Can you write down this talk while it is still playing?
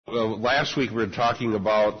Well, last week we were talking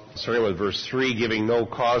about, starting with verse 3, giving no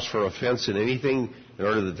cause for offense in anything, in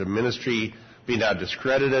order that the ministry be not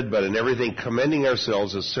discredited, but in everything commending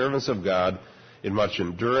ourselves as servants of God, in much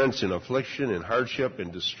endurance, in affliction, in hardship,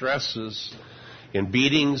 in distresses, in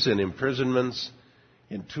beatings, in imprisonments,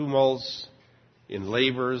 in tumults, in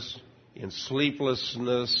labors, in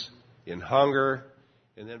sleeplessness, in hunger,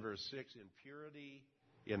 and then verse 6, in purity,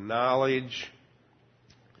 in knowledge,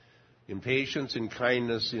 in patience, in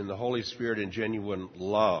kindness, in the Holy Spirit, in genuine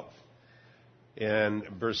love. And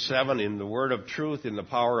verse 7, in the word of truth, in the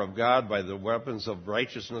power of God, by the weapons of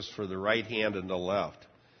righteousness for the right hand and the left.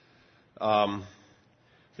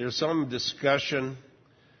 There's some discussion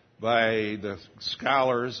by the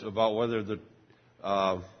scholars about whether the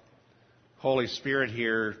Holy Spirit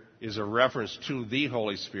here is a reference to the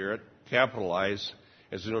Holy Spirit, capitalized,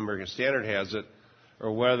 as the New American Standard has it,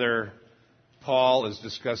 or whether Paul is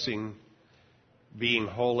discussing being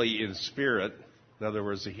holy in spirit, in other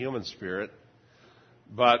words, the human spirit.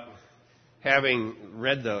 But having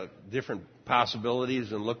read the different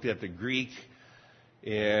possibilities and looked at the Greek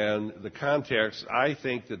and the context, I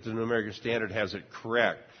think that the New American Standard has it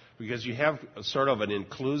correct, because you have a sort of an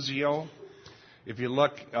inclusio. If you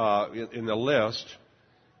look in the list,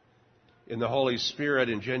 in the Holy Spirit,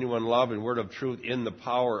 in genuine love, and word of truth, in the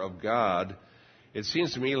power of God, it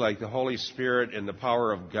seems to me like the Holy Spirit and the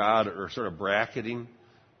power of God are sort of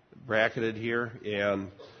bracketed here,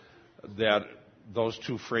 and that those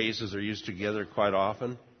two phrases are used together quite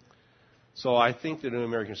often. So I think the New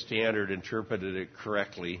American Standard interpreted it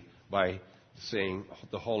correctly by saying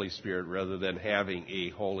the Holy Spirit rather than having a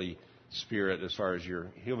Holy Spirit as far as your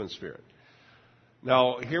human spirit.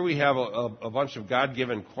 Now, here we have a bunch of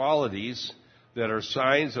God-given qualities that are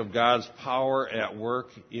signs of God's power at work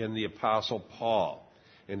in the Apostle Paul.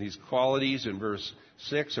 And these qualities in verse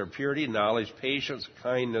 6 are purity, knowledge, patience,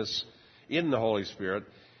 kindness in the Holy Spirit,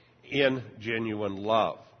 in genuine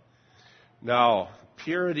love. Now,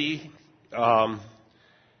 purity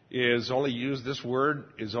is only used, this word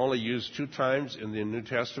is only used 2 times in the New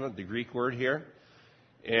Testament, the Greek word here.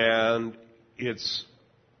 And it's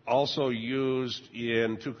also used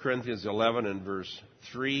in 2 Corinthians 11 and verse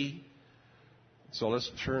 3. So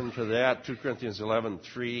let's turn to that, 2 Corinthians 11,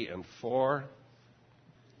 3 and 4.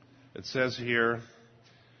 It says here,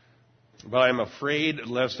 "But I am afraid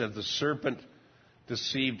lest as the serpent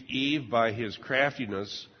deceived Eve by his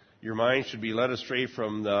craftiness, your mind should be led astray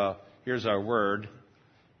from the," here's our word,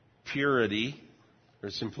 purity, or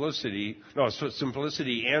simplicity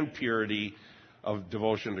and purity of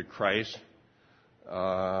devotion to Christ.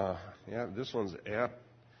 This one's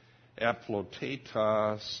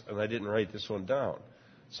aplotatos, and I didn't write this one down.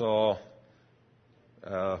 So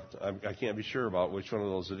I can't be sure about which one of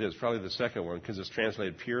those it is. Probably the second one, because it's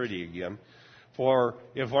translated purity again. "For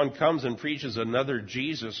if one comes and preaches another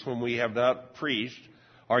Jesus whom we have not preached,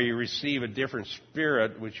 or you receive a different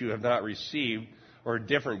spirit which you have not received, or a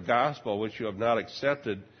different gospel which you have not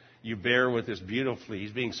accepted, you bear with this beautifully."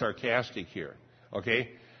 He's being sarcastic here. Okay?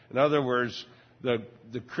 In other words, the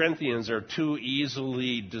Corinthians are too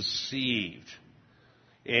easily deceived.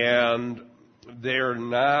 And they're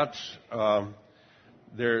not,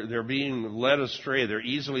 they're being led astray. They're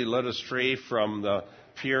easily led astray from the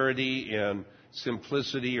purity and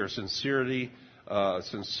simplicity or sincerity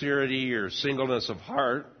or singleness of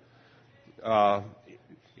heart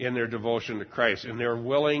in their devotion to Christ. And they're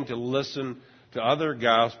willing to listen to other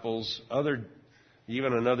gospels,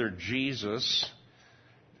 even another Jesus.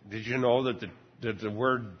 Did you know that the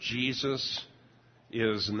word Jesus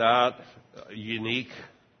is not unique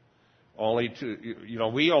only to,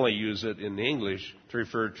 we only use it in English to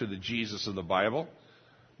refer to the Jesus of the Bible,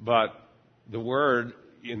 but the word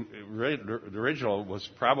in the original was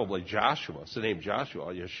probably Joshua. It's the name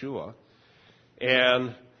Joshua, Yeshua.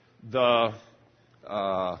 And there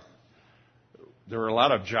were a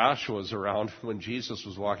lot of Joshuas around when Jesus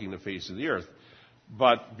was walking the face of the earth.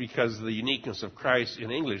 But because of the uniqueness of Christ in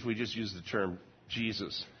English, we just use the term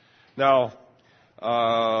Jesus. Now,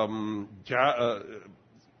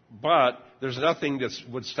 but there's nothing that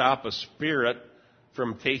would stop a spirit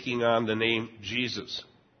from taking on the name Jesus.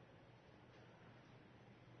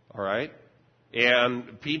 All right?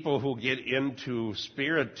 And people who get into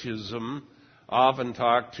spiritism often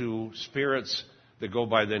talk to spirits that go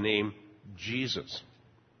by the name Jesus.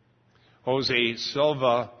 Jose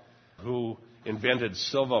Silva, who invented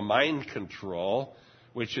Silva Mind Control,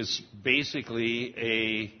 which is basically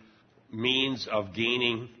a means of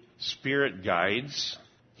gaining spirit guides.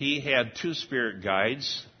 He had 2 spirit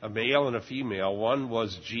guides, a male and a female. One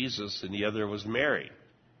was Jesus and the other was Mary.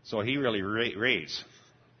 So he really raised.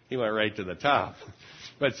 He went right to the top.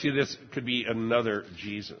 But see, this could be another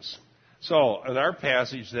Jesus. So, in our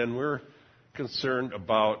passage, then, we're concerned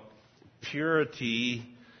about purity,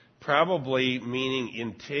 probably meaning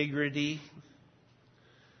integrity.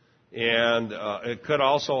 And it could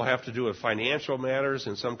also have to do with financial matters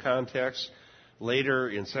in some contexts. Later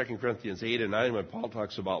in 2 Corinthians 8 and 9, when Paul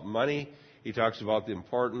talks about money, he talks about the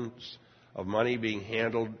importance of money being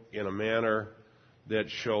handled in a manner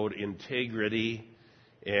that showed integrity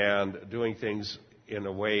and doing things in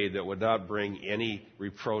a way that would not bring any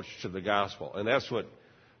reproach to the gospel. And that's what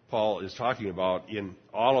Paul is talking about in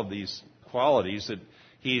all of these qualities, that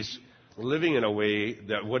he's living in a way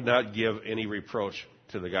that would not give any reproach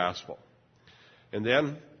to the gospel. And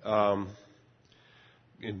then,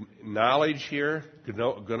 in knowledge here,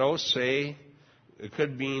 gnose, it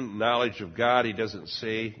could mean knowledge of God. He doesn't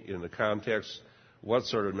say in the context what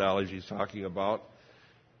sort of knowledge he's talking about.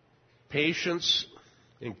 Patience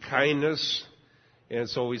and kindness. And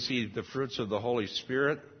so we see the fruits of the Holy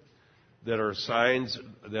Spirit that are signs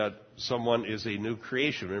that someone is a new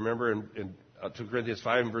creation. Remember in 2 Corinthians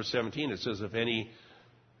 5 and verse 17, it says, if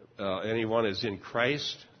anyone is in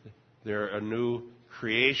Christ, they're a new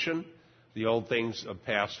creation. The old things have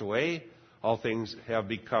passed away. All things have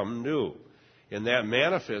become new. And that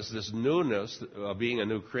manifests, this newness of being a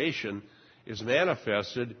new creation, is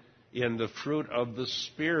manifested in the fruit of the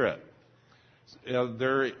Spirit.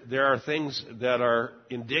 There are things that are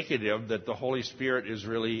indicative that the Holy Spirit is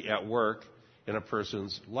really at work in a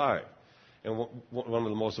person's life. And one of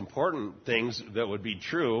the most important things that would be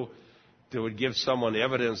true, that would give someone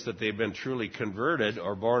evidence that they've been truly converted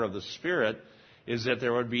or born of the Spirit, is that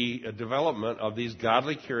there would be a development of these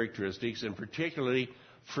godly characteristics, and particularly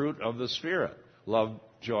fruit of the Spirit. Love,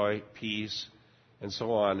 joy, peace, and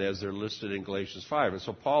so on, as they're listed in Galatians 5. And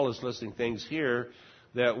so Paul is listing things here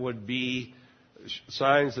that would be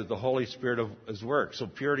signs that the Holy Spirit is work. So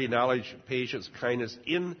purity, knowledge, patience, kindness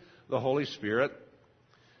in the Holy Spirit,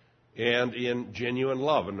 and in genuine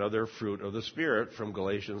love, another fruit of the Spirit from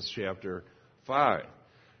Galatians chapter 5.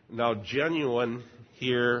 Now, genuine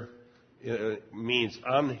here means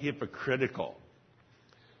unhypocritical.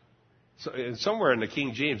 So, somewhere in the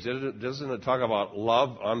King James, doesn't it talk about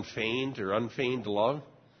love unfeigned or unfeigned love?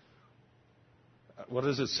 What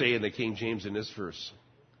does it say in the King James in this verse?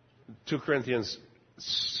 2 Corinthians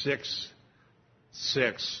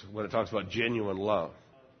 6:6, when it talks about genuine love.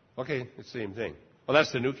 Okay, it's the same thing. Well,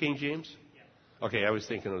 that's the New King James? Okay, I was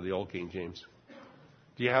thinking of the Old King James.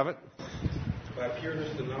 Do you have it? By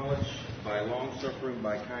pureness the knowledge, by long-suffering,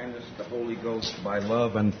 by kindness, the Holy Ghost, by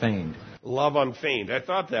love unfeigned. Love unfeigned. I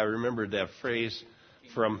thought that. I remembered that phrase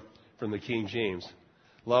from the King James.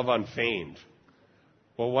 Love unfeigned.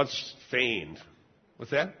 Well, what's feigned?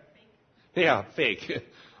 What's that? Fake. Yeah, fake.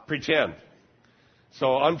 Pretend.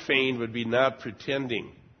 So unfeigned would be not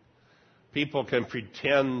pretending. People can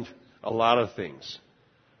pretend a lot of things.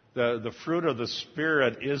 The fruit of the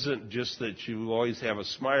Spirit isn't just that you always have a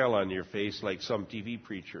smile on your face like some TV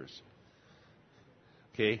preachers.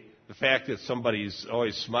 Okay? The fact that somebody's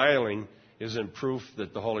always smiling isn't proof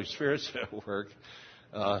that the Holy Spirit's at work.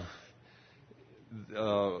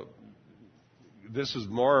 This is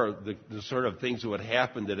more the sort of things that would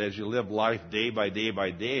happen, that as you live life day by day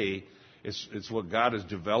by day, it's what God is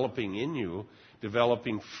developing in you,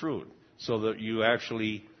 developing fruit, so that you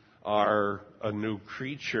actually are a new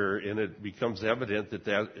creature, and it becomes evident that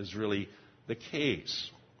that is really the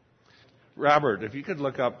case. Robert, if you could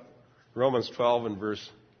look up Romans 12 and verse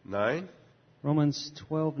 9. Romans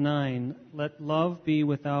 12:9. Let love be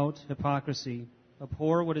without hypocrisy.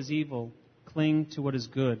 Abhor what is evil. Cling to what is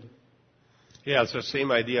good. Yeah, it's the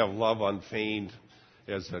same idea of love unfeigned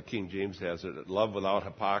as King James has it. Love without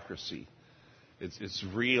hypocrisy. It's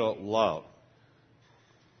real love.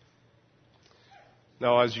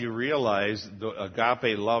 Now, as you realize, the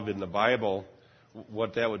agape love in the Bible,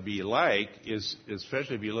 what that would be like is,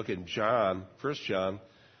 especially if you look in John, 1 John,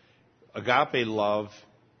 agape love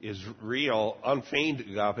is real. Unfeigned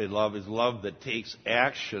agape love is love that takes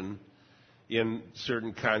action in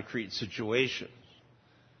certain concrete situations.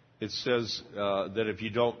 It says that if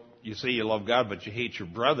you say you love God, but you hate your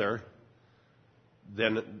brother,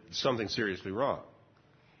 then something's seriously wrong.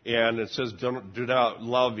 And it says, do not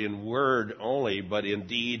love in word only, but in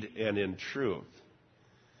deed and in truth.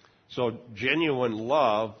 So genuine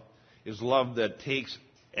love is love that takes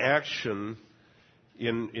action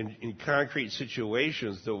in concrete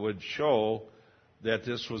situations that would show that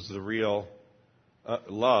this was the real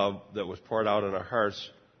love that was poured out in our hearts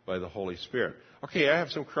by the Holy Spirit. Okay, I have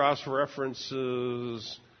some cross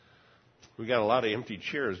references. We got a lot of empty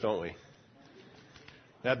chairs, don't we?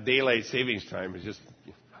 That daylight savings time is just...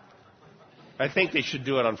 I think they should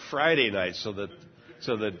do it on Friday night so that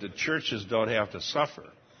the churches don't have to suffer.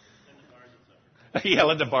 Yeah,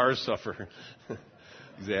 let the bars suffer.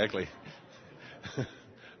 Exactly.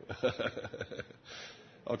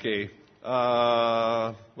 Okay.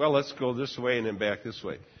 Well, let's go this way and then back this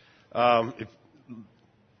way.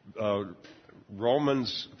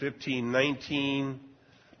 Romans 15:19.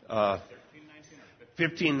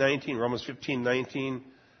 15:19. Romans 15:19.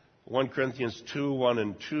 1 Corinthians 2:1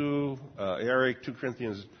 and 2. Eric, 2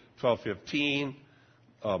 Corinthians 12:15.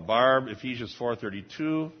 Barb, Ephesians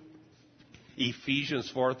 4:32.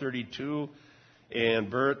 Ephesians 4:32. And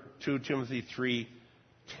Bert, 2 Timothy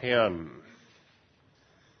 3:10.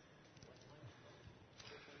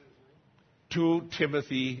 2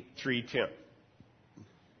 Timothy 3:10.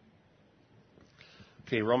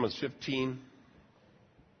 Okay, Romans 15.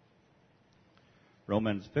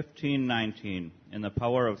 Romans 15:19. In the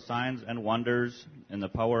power of signs and wonders, in the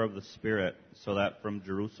power of the Spirit, so that from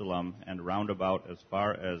Jerusalem and round about as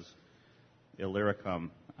far as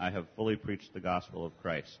Illyricum, I have fully preached the gospel of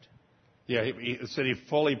Christ. Yeah, he said he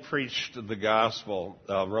fully preached the gospel.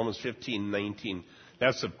 Romans 15:19.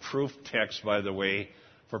 That's a proof text, by the way,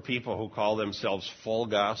 for people who call themselves full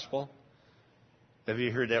gospel. Have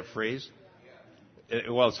you heard that phrase?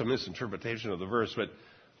 Well, it's a misinterpretation of the verse, but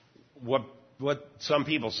what some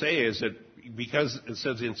people say is that because it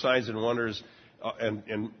says in signs and wonders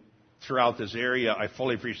and throughout this area, I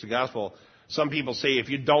fully preach the gospel. Some people say if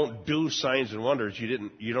you don't do signs and wonders,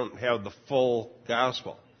 you don't have the full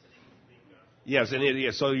gospel. Yes,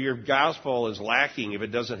 and so your gospel is lacking if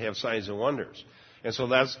it doesn't have signs and wonders. And so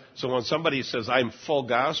when somebody says I'm full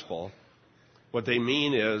gospel, what they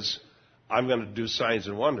mean is I'm going to do signs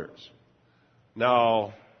and wonders.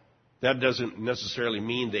 Now, that doesn't necessarily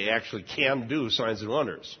mean they actually can do signs and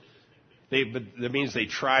wonders. But that means they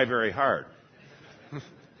try very hard.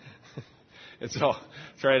 And so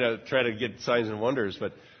try to get signs and wonders.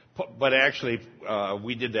 But actually,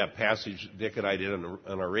 we did that passage, Dick and I did on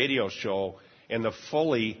our radio show, and the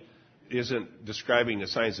fully isn't describing the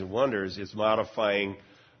signs and wonders. It's modifying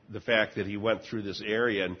the fact that he went through this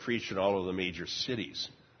area and preached in all of the major cities.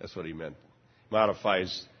 That's what he meant.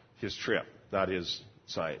 Modifies his trip, not his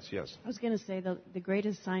signs. Yes. I was going to say the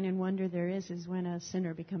greatest sign and wonder there is when a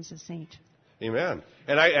sinner becomes a saint. Amen.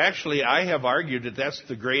 And I have argued that that's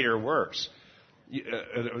the greater works.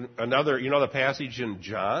 Another, the passage in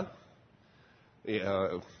John?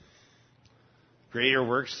 Greater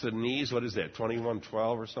works than these, what is that,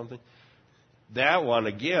 21:12 or something? That one,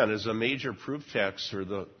 again, is a major proof text for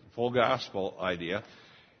the full gospel idea.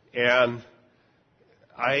 And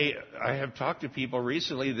I have talked to people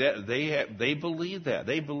recently that they believe that.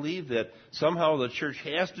 They believe that somehow the church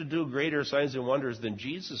has to do greater signs and wonders than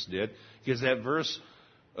Jesus did, because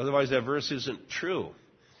otherwise that verse isn't true.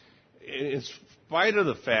 In spite of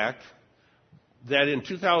the fact that in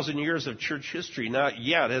 2,000 years of church history, not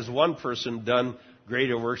yet has one person done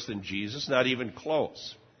greater works than Jesus, not even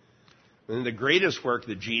close. And the greatest work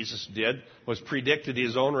that Jesus did was predicted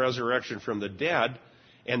his own resurrection from the dead,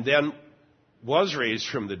 and then was raised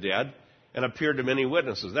from the dead and appeared to many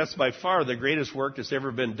witnesses. That's by far the greatest work that's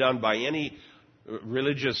ever been done by any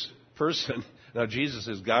religious person. Now, Jesus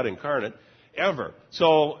is God incarnate, ever.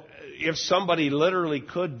 So if somebody literally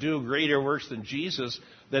could do greater works than Jesus,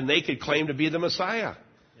 then they could claim to be the Messiah.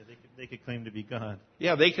 Yeah, they could claim to be God.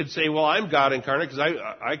 Yeah, they could say, well, I'm God incarnate because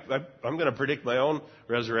I'm going to predict my own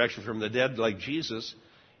resurrection from the dead like Jesus,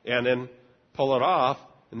 and then pull it off,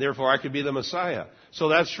 and therefore I could be the Messiah. So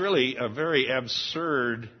that's really a very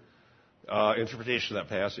absurd interpretation of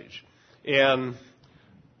that passage. And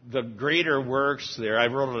the greater works there, I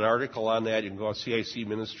wrote an article on that. You can go on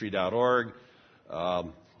cicministry.org.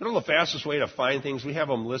 The fastest way to find things, we have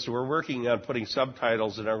them listed. We're working on putting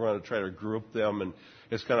subtitles, and I'm going to try to group them. And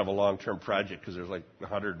it's kind of a long-term project because there's like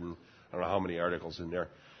 100 and I don't know how many articles in there.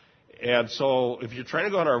 And so if you're trying to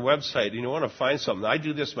go on our website and you want to find something, I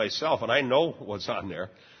do this myself, and I know what's on there,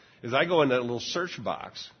 is I go in that little search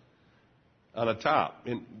box on the top.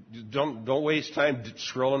 And don't waste time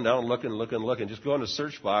scrolling down, looking. Just go in the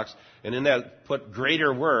search box, and in that put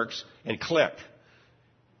greater works and click.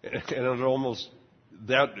 And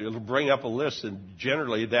it'll bring up a list, and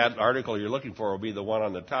generally that article you're looking for will be the one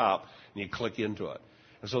on the top, and you click into it.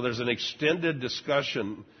 And so there's an extended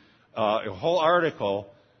discussion, a whole article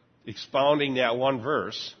expounding that one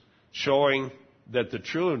verse, showing that the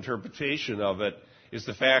true interpretation of it is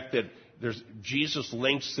the fact that Jesus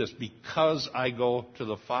links this because I go to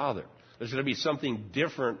the Father. There's going to be something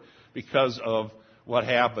different because of what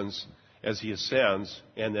happens as he ascends,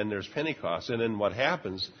 and then there's Pentecost. And then what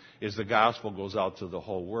happens is the gospel goes out to the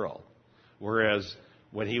whole world. Whereas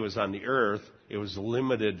when he was on the earth, it was a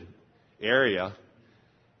limited area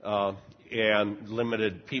and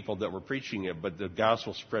limited people that were preaching it, but the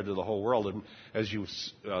gospel spread to the whole world. And as you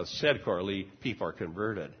said, Corley, people are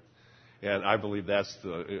converted. And I believe that's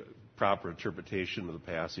the proper interpretation of the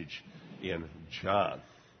passage in John.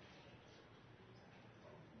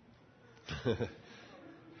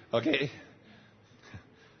 Okay.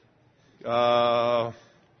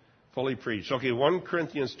 Fully preached. Okay, 1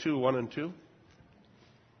 Corinthians 2, 1 and 2.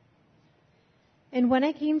 And when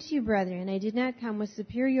I came to you, brethren, I did not come with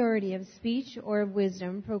superiority of speech or of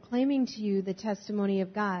wisdom, proclaiming to you the testimony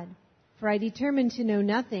of God. For I determined to know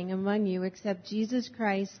nothing among you except Jesus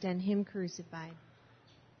Christ and Him crucified.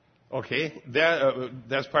 Okay,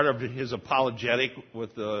 that's part of his apologetic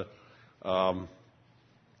with the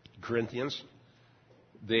Corinthians.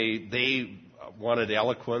 They wanted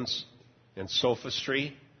eloquence and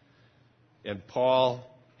sophistry, and Paul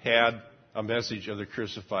had a message of the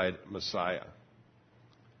crucified Messiah.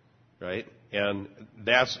 Right? And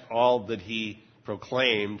that's all that he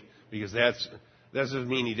proclaimed, because that doesn't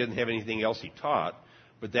mean he didn't have anything else he taught,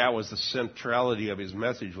 but that was the centrality of his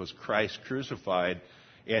message, was Christ crucified,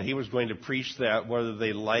 and he was going to preach that whether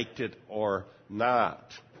they liked it or not.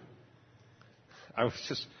 I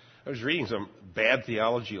was reading some bad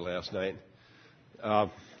theology last night.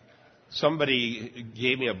 Somebody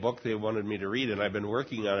gave me a book they wanted me to read, and I've been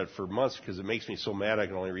working on it for months because it makes me so mad I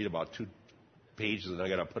can only read about 2 pages and I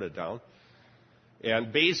got to put it down.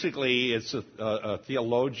 And basically, it's a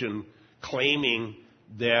theologian claiming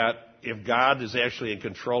that if God is actually in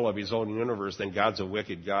control of his own universe, then God's a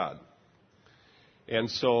wicked God. And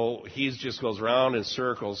so he just goes around in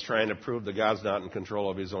circles trying to prove that God's not in control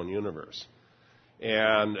of his own universe.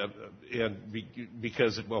 And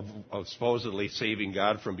because of supposedly saving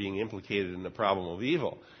God from being implicated in the problem of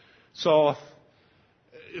evil. So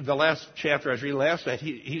the last chapter I was reading last night,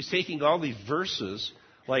 he's taking all these verses,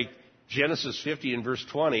 like Genesis 50 and verse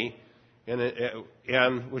 20,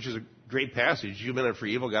 and which is a great passage. You meant it for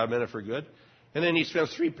evil, God meant it for good. And then he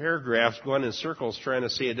spends 3 paragraphs going in circles trying to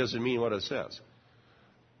say it doesn't mean what it says.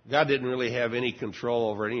 God didn't really have any control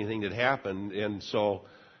over anything that happened, and so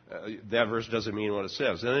that verse doesn't mean what it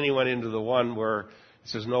says. And then he went into the one where it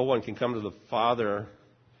says, no one can come to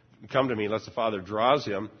me unless the Father draws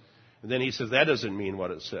him. And then he says, that doesn't mean what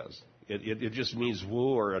it says. It just means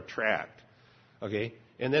woo or attract. Okay?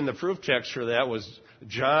 And then the proof text for that was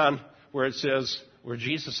John, where it says, where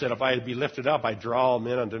Jesus said, if I be lifted up, I draw all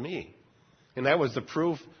men unto me. And that was the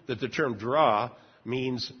proof that the term draw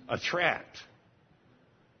means attract.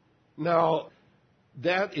 Now,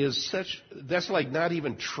 that's like not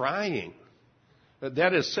even trying.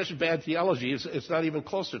 That is such bad theology, it's not even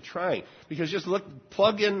close to trying. Because just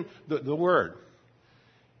plug in the word.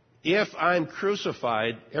 If I'm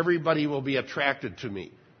crucified, everybody will be attracted to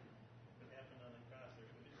me.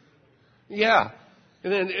 Yeah.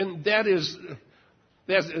 And that's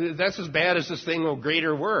as bad as this thing of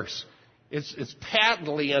greater works. It's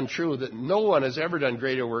patently untrue that no one has ever done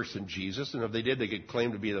greater works than Jesus, and if they did, they could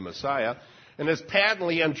claim to be the Messiah. And it's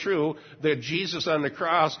patently untrue that Jesus on the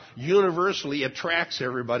cross universally attracts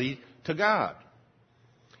everybody to God.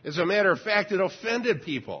 As a matter of fact, it offended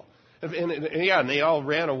people. And they all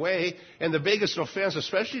ran away. And the biggest offense,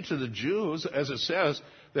 especially to the Jews, as it says,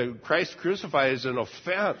 that Christ crucified is an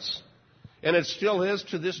offense. And it still is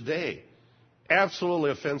to this day.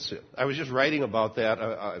 Absolutely offensive. I was just writing about that.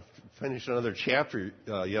 I finished another chapter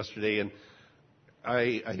yesterday, and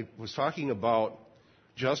I was talking about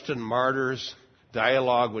Justin Martyr's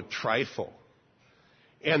dialogue with Trypho.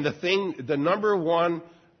 And the number one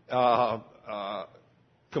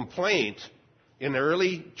complaint in the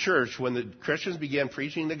early church when the Christians began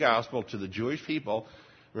preaching the gospel to the Jewish people,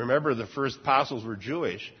 remember the first apostles were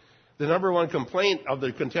Jewish, the number one complaint of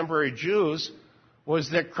the contemporary Jews was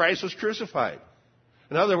that Christ was crucified.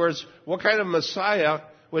 In other words, what kind of Messiah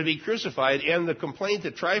would be crucified? And the complaint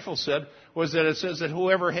that Trypho said was that it says that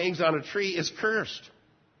whoever hangs on a tree is cursed.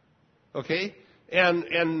 Okay?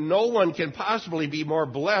 And no one can possibly be more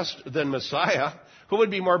blessed than Messiah. Who would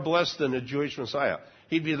be more blessed than a Jewish Messiah?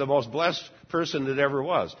 He'd be the most blessed person that ever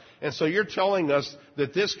was. And so you're telling us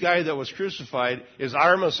that this guy that was crucified is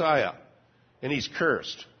our Messiah, and he's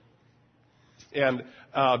cursed. And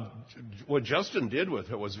what Justin did with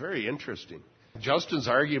it was very interesting. Justin's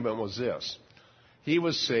argument was this. He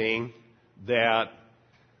was saying that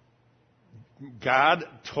God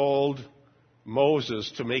told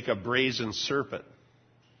Moses to make a brazen serpent.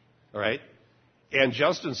 All right? And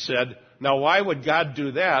Justin said, now why would God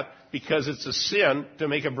do that? Because it's a sin to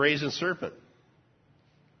make a brazen serpent.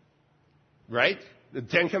 Right? The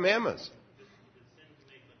 10 Commandments.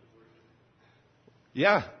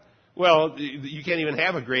 Yeah. Well, you can't even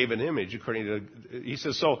have a graven image, according to, he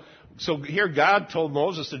says, so here God told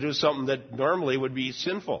Moses to do something that normally would be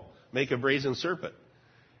sinful, make a brazen serpent.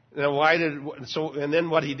 Now and then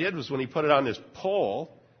what he did was when he put it on this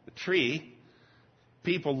pole, the tree,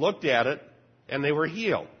 people looked at it and they were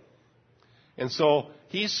healed. And so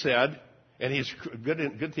he said, and he's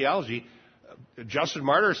good theology, Justin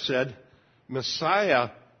Martyr said, Messiah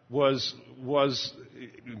was,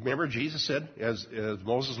 remember Jesus said, as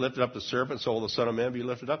Moses lifted up the serpent, so will the Son of Man be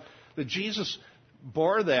lifted up, that Jesus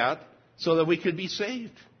bore that so that we could be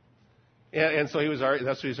saved. And so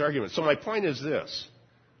that's his argument. So my point is this.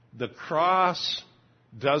 The cross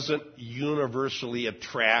doesn't universally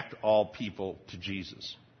attract all people to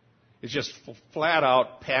Jesus. It's just flat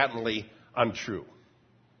out, patently untrue.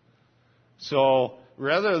 So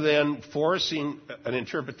rather than forcing an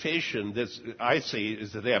interpretation that I say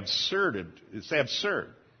is an absurd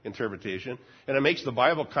interpretation, and it makes the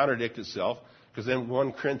Bible contradict itself, because then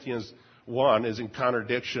 1 Corinthians 1 is in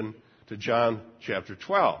contradiction to John chapter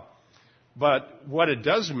 12. But what it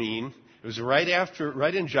does mean is right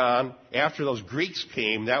in John, after those Greeks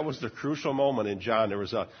came, that was the crucial moment in John. There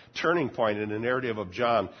was a turning point in the narrative of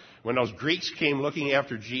John. When those Greeks came looking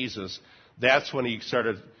after Jesus, that's when he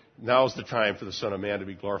started, now's the time for the Son of Man to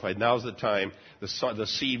be glorified. Now's the time the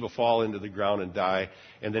seed will fall into the ground and die.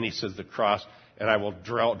 And then he says the cross, and I will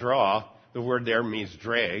draw. The word there means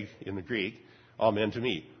drag in the Greek, all men to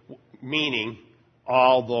me. Meaning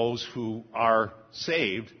all those who are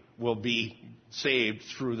saved will be saved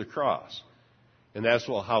through the cross. And that's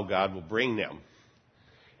how God will bring them.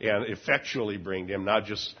 And effectually bring them, not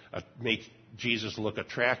just make Jesus look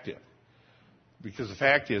attractive. Because the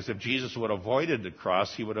fact is, if Jesus would have avoided the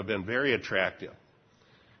cross, he would have been very attractive.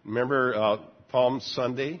 Remember Palm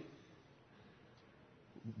Sunday?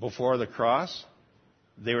 Before the cross?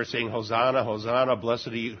 They were saying, Hosanna, Hosanna, blessed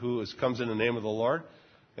he who comes in the name of the Lord.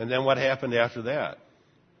 And then what happened after that?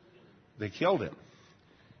 They killed him.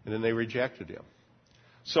 And then they rejected him.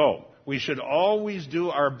 So, we should always do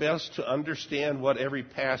our best to understand what every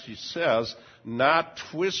passage says, not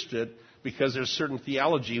twist it because there's certain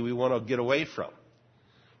theology we want to get away from.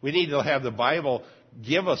 We need to have the Bible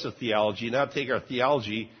give us a theology, not take our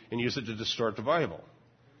theology and use it to distort the Bible.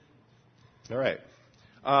 All right.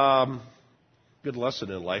 Good lesson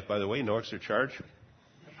in life, by the way. No extra charge.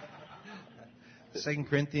 2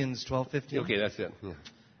 Corinthians 12:15. Okay, that's it. Yeah.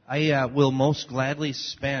 I will most gladly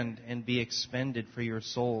spend and be expended for your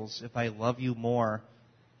souls. If I love you more,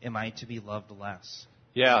 am I to be loved less?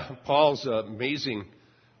 Yeah, Paul's amazing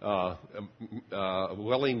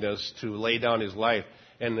willingness to lay down his life.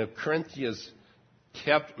 And the Corinthians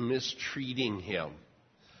kept mistreating him.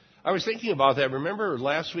 I was thinking about that. Remember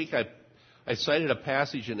last week I cited a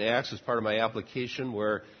passage in Acts as part of my application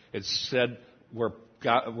where it said where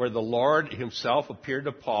the Lord himself appeared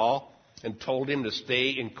to Paul and told him to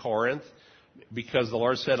stay in Corinth because the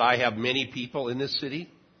Lord said, I have many people in this city.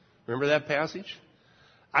 Remember that passage?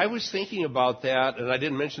 I was thinking about that, and I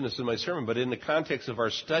didn't mention this in my sermon, but in the context of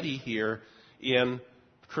our study here in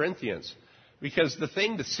Corinthians. Because the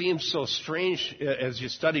thing that seems so strange as you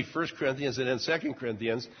study 1 Corinthians and then 2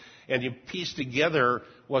 Corinthians, and you piece together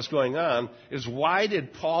what's going on, is why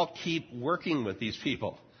did Paul keep working with these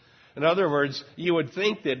people? In other words, you would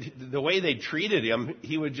think that the way they treated him,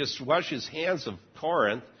 he would just wash his hands of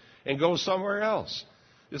Corinth and go somewhere else.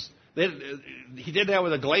 He did that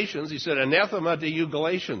with the Galatians. He said, anathema to you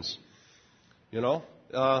Galatians. You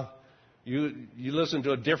listened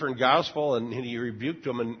to a different gospel, and he rebuked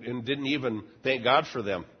them and didn't even thank God for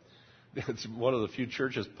them. It's one of the few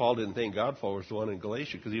churches Paul didn't thank God for was the one in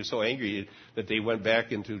Galatia because he was so angry that they went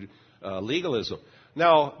back into legalism.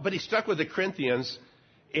 Now, but he stuck with the Corinthians.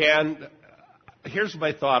 And here's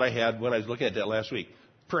my thought I had when I was looking at that last week.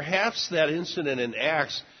 Perhaps that incident in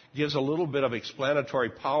Acts gives a little bit of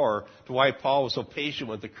explanatory power to why Paul was so patient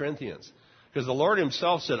with the Corinthians. Because the Lord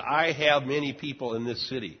himself said, I have many people in this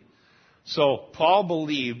city. So Paul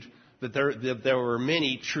believed that there were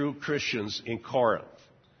many true Christians in Corinth.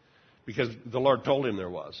 Because the Lord told him there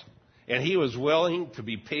was. And he was willing to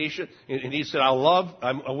be patient. And he said,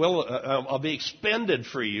 I'll be expended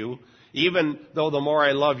for you. Even though the more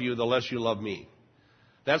I love you, the less you love me.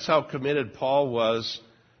 That's how committed Paul was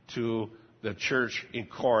to the church in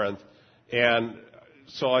Corinth. And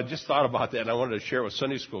so I just thought about that, and I wanted to share it with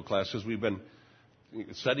Sunday school class because we've been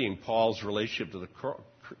studying Paul's relationship to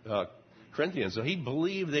the Corinthians. So he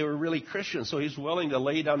believed they were really Christians, so he's willing to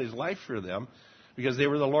lay down his life for them because they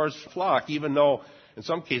were the Lord's flock, even though in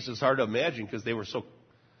some cases it's hard to imagine because they were so,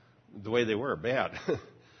 the way they were, bad.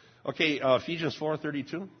 Okay, Ephesians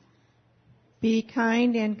 4:32. Be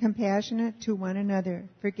kind and compassionate to one another,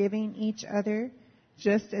 forgiving each other,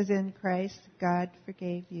 just as in Christ God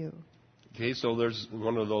forgave you. Okay, so there's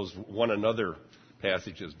one of those one another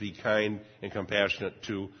passages. Be kind and compassionate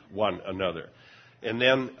to one another. And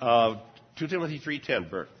then 2 Timothy 3:10,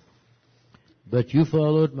 Bert. But you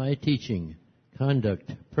followed my teaching,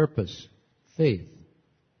 conduct, purpose, faith,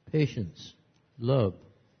 patience, love,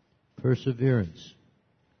 perseverance,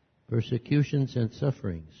 persecutions and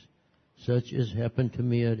sufferings, such as happened to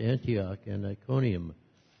me at Antioch and Iconium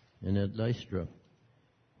and at Lystra.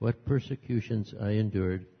 What persecutions I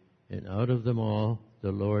endured, and out of them all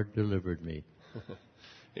the Lord delivered me.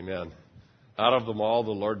 Amen. Out of them all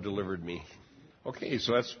the Lord delivered me. Okay,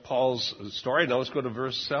 so that's Paul's story. Now let's go to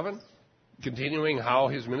verse 7. Continuing how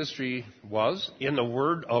his ministry was in the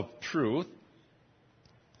word of truth,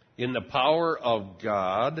 in the power of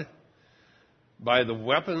God, by the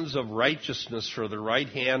weapons of righteousness for the right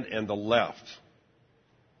hand and the left.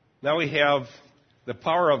 Now we have the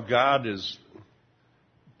power of God is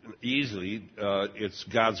easily, it's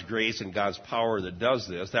God's grace and God's power that does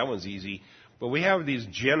this. That one's easy. But we have these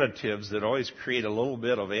genitives that always create a little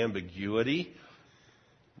bit of ambiguity.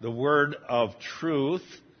 The word of truth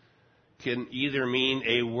can either mean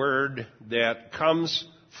a word that comes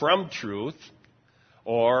from truth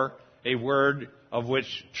or a word of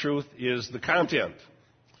which truth is the content.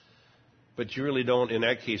 But you really don't, in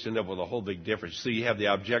that case, end up with a whole big difference. So you have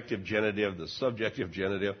the objective genitive, the subjective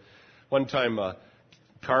genitive. One time,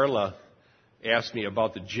 Carla asked me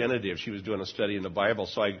about the genitive. She was doing a study in the Bible.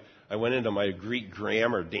 So I went into my Greek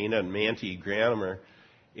grammar, Dana and Manti grammar,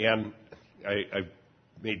 and I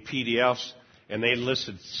made PDFs, and they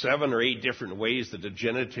listed 7 or 8 different ways that the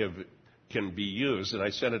genitive can be used. And I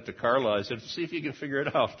sent it to Carla. I said, see if you can figure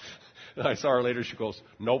it out. And I saw her later. She goes,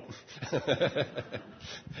 nope.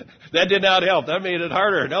 That did not help. That made it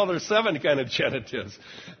harder. Now there's 7 kind of genitives.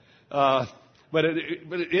 But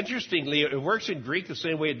interestingly, it works in Greek the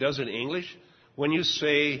same way it does in English. When you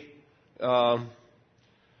say,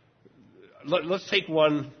 let's take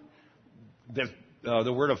one that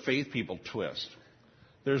the word of faith people twist.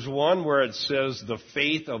 There's one where it says the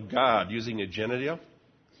faith of God, using a genitive.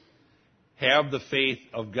 Have the faith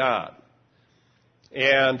of God.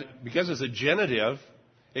 And because it's a genitive,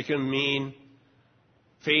 it can mean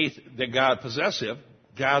faith that God possessive,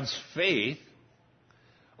 God's faith,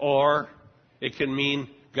 or it can mean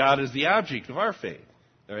God is the object of our faith.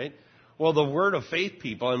 All right? Well, the word of faith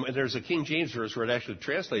people, and there's a King James verse where it actually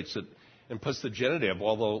translates it and puts the genitive,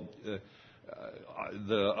 although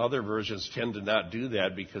the other versions tend to not do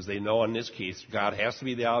that because they know in this case God has to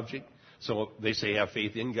be the object. So they say have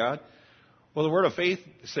faith in God. Well, the word of faith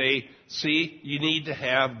say, see, you need to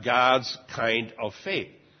have God's kind of faith.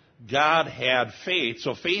 God had faith,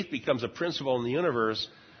 so faith becomes a principle in the universe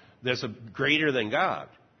that's greater than God.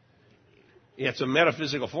 It's a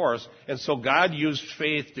metaphysical force, and so God used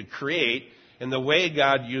faith to create, and the way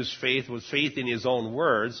God used faith was faith in His own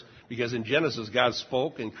words, because in Genesis God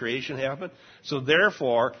spoke and creation happened. So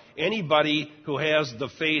therefore, anybody who has the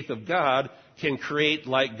faith of God can create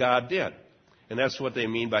like God did. And that's what they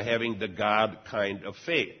mean by having the God kind of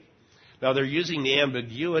faith. Now, they're using the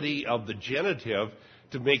ambiguity of the genitive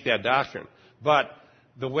to make that doctrine. But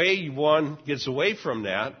the way one gets away from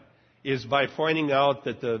that is by pointing out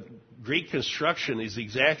that the Greek construction is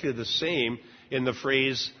exactly the same in the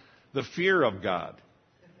phrase, the fear of God.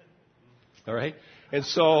 All right? And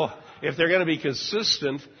so, if they're going to be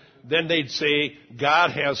consistent, then they'd say,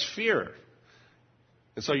 God has fear.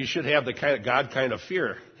 And so you should have the kind of God kind of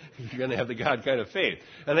fear. You're going to have the God kind of faith.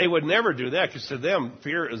 And they would never do that because to them,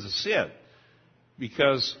 fear is a sin.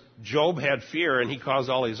 Because Job had fear and he caused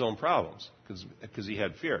all his own problems because he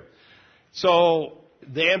had fear. So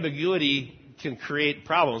the ambiguity can create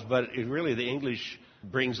problems, but really the English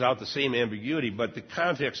brings out the same ambiguity, but the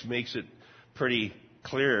context makes it pretty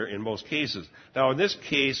clear in most cases. Now in this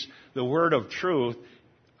case, the word of truth,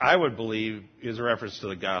 I would believe, is a reference to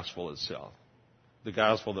the gospel itself. The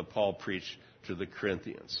gospel that Paul preached to the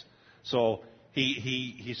Corinthians. So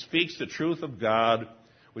he speaks the truth of God,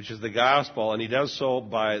 which is the gospel, and he does so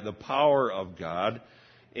by the power of God.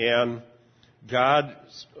 And God,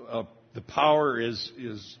 the power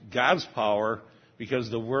is God's power because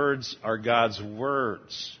the words are God's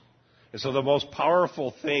words. And so the most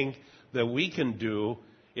powerful thing that we can do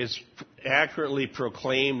is accurately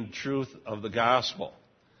proclaim the truth of the gospel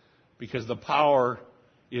because the power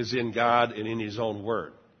is in God and in His own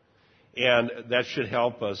word. And that should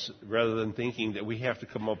help us rather than thinking that we have to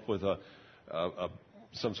come up with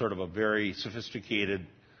some sort of a very sophisticated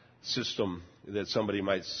system that somebody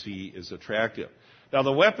might see as attractive. Now,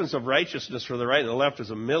 the weapons of righteousness for the right and the left is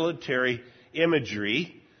a military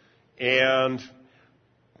imagery, and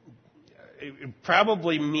it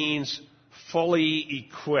probably means fully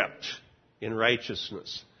equipped in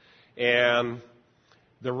righteousness. And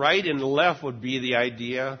the right and the left would be the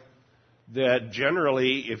idea that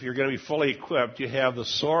generally, if you're going to be fully equipped, you have the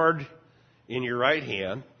sword in your right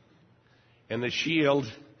hand and the shield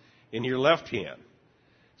in your left hand,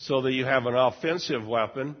 so that you have an offensive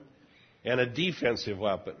weapon and a defensive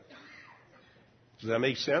weapon. Does that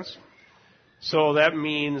make sense? So that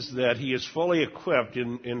means that he is fully equipped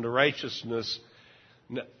in the righteousness.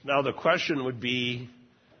 Now the question would be,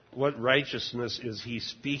 what righteousness is he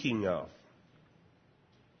speaking of?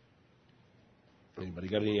 Anybody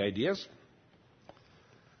got any ideas?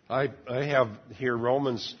 I have here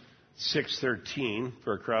Romans 6:13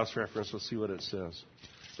 for a cross-reference. Let's see what it says.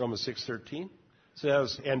 Romans 6:13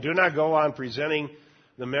 says, "And do not go on presenting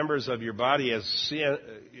the members of your body as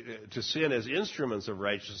to sin as instruments of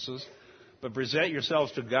righteousness, but present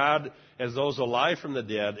yourselves to God as those alive from the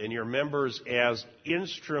dead, and your members as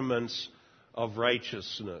instruments of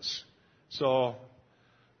righteousness." So,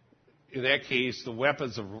 in that case, the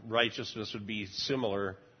weapons of righteousness would be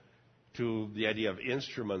similar to the idea of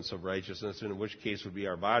instruments of righteousness, in which case would be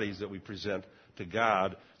our bodies that we present to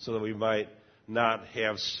God so that we might not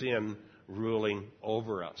have sin ruling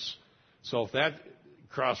over us. So if that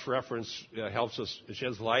cross-reference helps us, it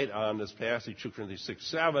sheds light on this passage, 2 Corinthians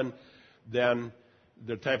 6:7, then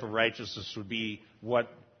the type of righteousness would be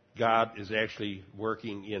what God is actually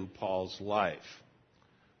working in Paul's life.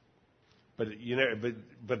 But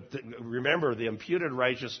remember, the imputed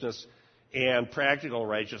righteousness and practical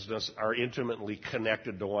righteousness are intimately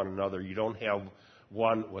connected to one another. You don't have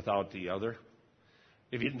one without the other.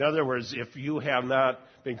 In other words, if you have not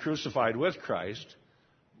been crucified with Christ,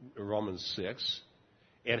 Romans 6,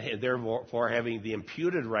 and therefore having the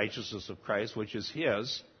imputed righteousness of Christ, which is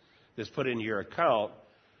his, that's put in your account,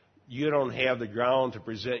 you don't have the ground to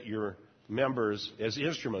present your members as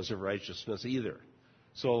instruments of righteousness either.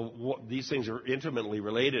 So these things are intimately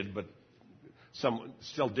related, but some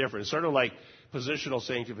still different. It's sort of like positional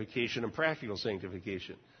sanctification and practical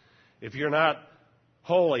sanctification. If you're not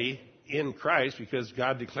holy in Christ because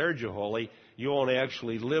God declared you holy, you won't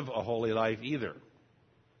actually live a holy life either. Does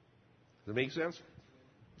that make sense?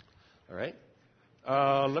 All right.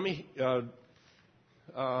 Let me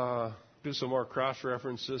do some more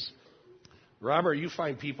cross-references. Robert, you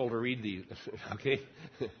find people to read these, okay?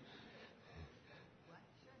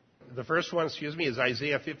 The first one, is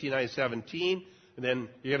Isaiah 59:17, and then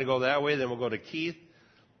you're going to go that way, then we'll go to Keith.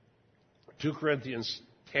 2 Corinthians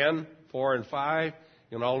 10:4 and 5,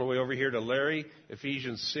 and all the way over here to Larry,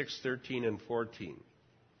 Ephesians 6:13 and 14.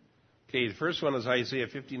 Okay, the first one is Isaiah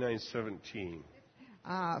 59:17.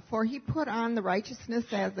 For he put on the righteousness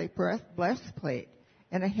as a breastplate,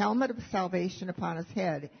 and a helmet of salvation upon his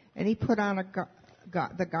head, and he put on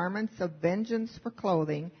the garments of vengeance for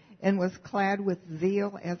clothing, and was clad with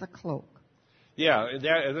zeal as a cloak. Yeah,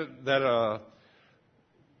 that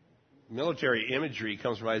military imagery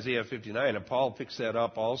comes from Isaiah 59, and Paul picks that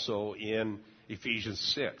up also in Ephesians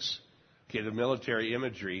 6. Okay, the military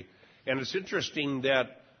imagery. And it's interesting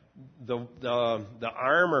that the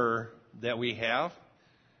armor that we have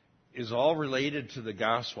is all related to the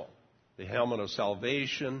gospel. The helmet of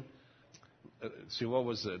salvation. What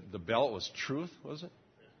was it? The belt was truth, was it?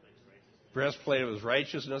 Breastplate was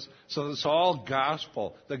righteousness. So it's all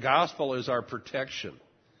gospel. The gospel is our protection.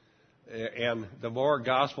 And the more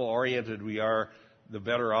gospel-oriented we are, the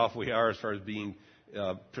better off we are as far as being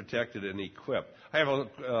protected and equipped. I have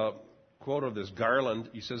a quote of this Garland.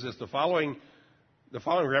 He says this: the following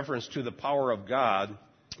reference to the power of God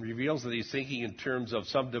reveals that he's thinking in terms of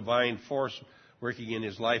some divine force working in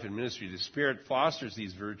his life and ministry. The Spirit fosters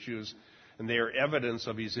these virtues, and they are evidence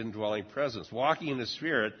of his indwelling presence. Walking in the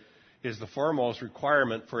Spirit is the foremost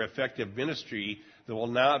requirement for effective ministry that will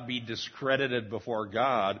not be discredited before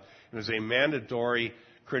God, and is a mandatory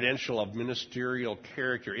credential of ministerial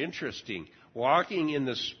character. Interesting. Walking in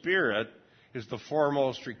the Spirit is the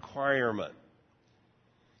foremost requirement.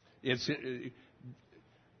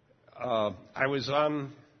 I was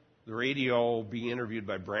on the radio being interviewed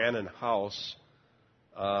by Brandon House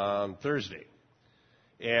on Thursday.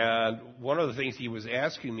 And one of the things he was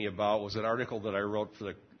asking me about was an article that I wrote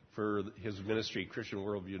for his ministry, Christian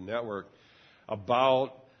Worldview Network,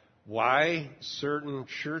 about why certain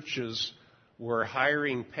churches were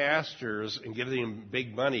hiring pastors and giving them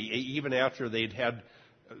big money, even after they'd had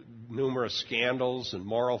numerous scandals and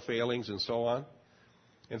moral failings and so on.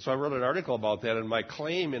 And so I wrote an article about that, and my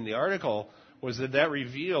claim in the article was that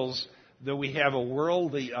reveals that we have a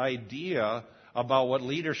worldly idea about what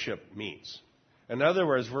leadership means. In other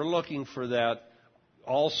words, we're looking for that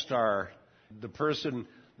all-star, the person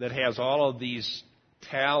that has all of these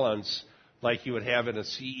talents like you would have in a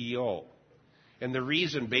CEO. And the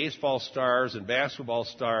reason baseball stars and basketball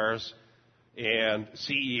stars and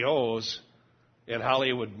CEOs and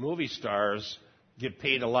Hollywood movie stars get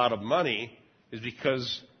paid a lot of money is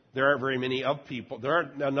because there aren't very many people. There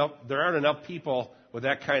aren't enough people with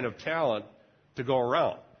that kind of talent to go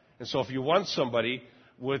around. And so if you want somebody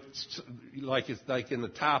with, like in the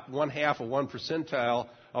top 1/2 of 1 percentile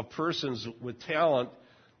of persons with talent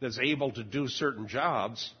that's able to do certain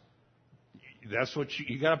jobs, that's what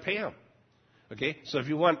you got to pay them. Okay? So if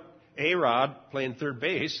you want A-Rod playing third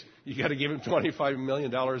base, you got to give him $25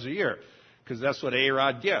 million a year, because that's what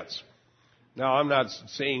A-Rod gets. Now, I'm not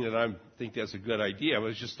saying that I think that's a good idea, but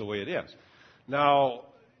it's just the way it is. Now,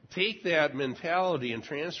 take that mentality and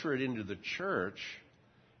transfer it into the church,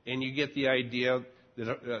 and you get the idea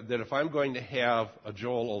that if I'm going to have a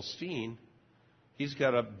Joel Osteen, he's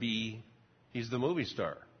the movie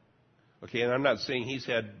star. Okay, and I'm not saying he's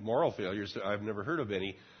had moral failures. I've never heard of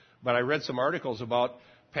any. But I read some articles about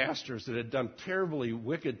pastors that had done terribly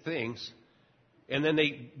wicked things, and then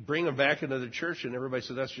they bring them back into the church, and everybody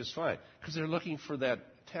says that's just fine, because they're looking for that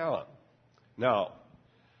talent. Now,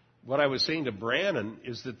 what I was saying to Brandon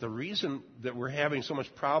is that the reason that we're having so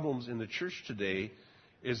much problems in the church today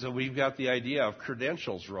is that we've got the idea of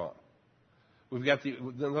credentials wrong.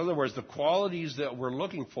 In other words, the qualities that we're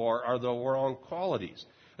looking for are the wrong qualities.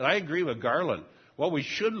 And I agree with Garland. What we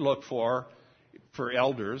should look for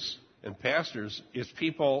elders and pastors is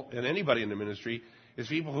people, and anybody in the ministry, is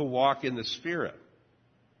people who walk in the Spirit.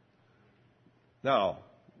 Now,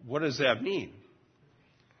 what does that mean?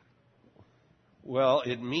 Well,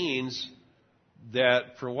 it means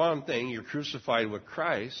that, for one thing, you're crucified with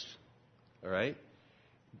Christ, all right?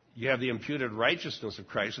 You have the imputed righteousness of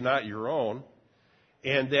Christ, not your own,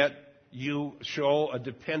 and that you show a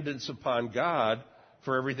dependence upon God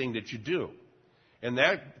for everything that you do. And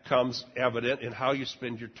that comes evident in how you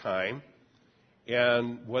spend your time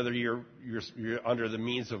and whether you're under the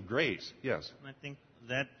means of grace. Yes? I think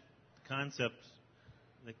that concept,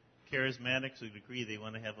 the charismatics would agree they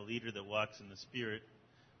want to have a leader that walks in the Spirit,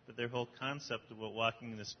 but their whole concept of what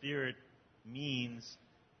walking in the Spirit means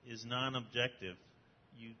is non-objective.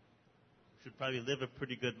 You should probably live a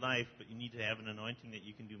pretty good life, but you need to have an anointing that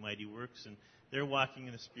you can do mighty works. And their walking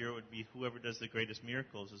in the Spirit would be whoever does the greatest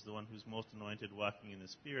miracles is the one who's most anointed walking in the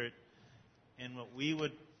Spirit. And what we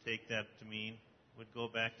would take that to mean would go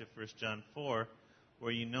back to 1 John 4,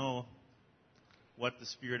 where you know what the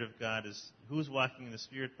Spirit of God is, who's walking in the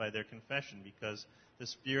Spirit by their confession, because the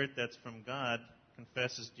Spirit that's from God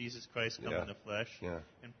confesses Jesus Christ come in the flesh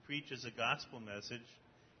and preaches a gospel message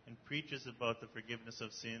and preaches about the forgiveness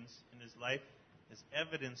of sins, and his life is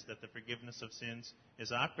evidence that the forgiveness of sins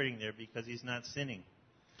is operating there because he's not sinning,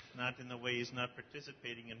 not in the way he's not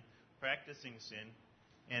participating in practicing sin,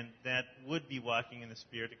 and that would be walking in the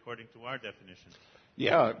Spirit according to our definition.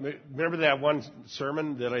 Yeah, remember that one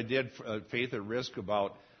sermon that I did, Faith at Risk,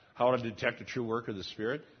 about how to detect a true work of the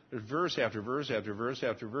Spirit? There's verse after verse after verse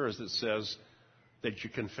after verse that says that you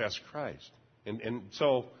confess Christ. And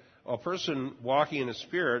so a person walking in the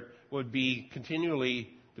Spirit would be continually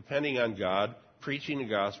depending on God, preaching the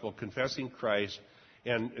gospel, confessing Christ,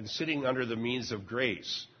 and sitting under the means of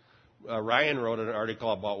grace. Ryan wrote an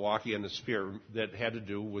article about walking in the Spirit that had to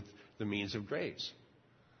do with the means of grace.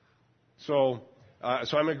 So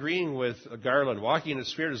I'm agreeing with Garland. Walking in the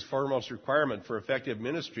Spirit is the foremost requirement for effective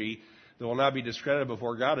ministry that will not be discredited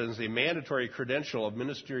before God, and is a mandatory credential of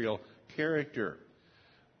ministerial character.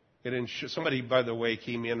 And somebody, by the way,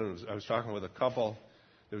 came in, and I was talking with a couple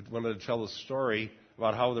that wanted to tell the story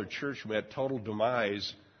about how their church met total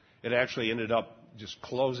demise. It actually ended up just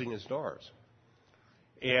closing its doors.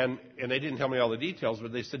 And they didn't tell me all the details,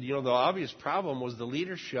 but they said, the obvious problem was the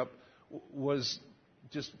leadership was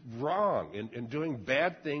just wrong and doing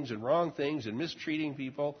bad things and wrong things and mistreating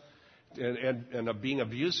people and being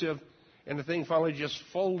abusive. And the thing finally just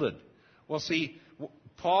folded. Well, see,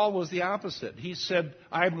 Paul was the opposite. He said,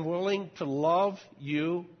 I'm willing to love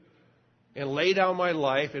you and lay down my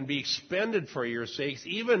life and be expended for your sakes,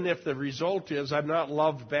 even if the result is I'm not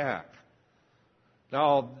loved back.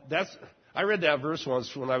 Now, I read that verse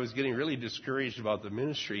once when I was getting really discouraged about the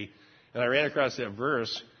ministry, and I ran across that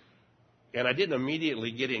verse, and I didn't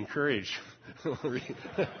immediately get encouraged.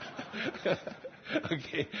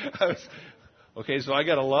 Okay, so I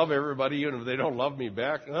got to love everybody, even if they don't love me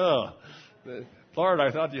back. Lord,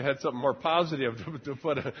 I thought you had something more positive to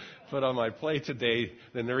put on my plate today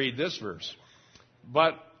than to read this verse.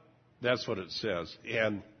 But that's what it says.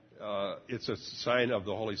 And it's a sign of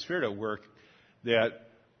the Holy Spirit at work that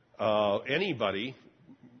anybody,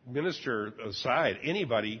 minister aside,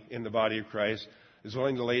 anybody in the body of Christ is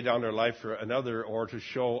willing to lay down their life for another or to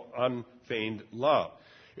show unfeigned love.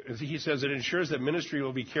 He says it ensures that ministry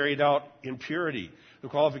will be carried out in purity. The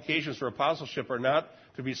qualifications for apostleship are not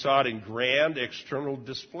to be sought in grand external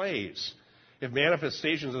displays. If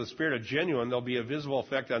manifestations of the Spirit are genuine, there'll be a visible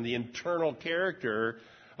effect on the internal character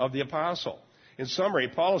of the apostle. In summary,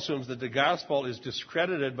 Paul assumes that the gospel is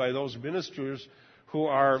discredited by those ministers who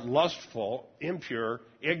are lustful, impure,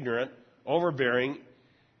 ignorant, overbearing,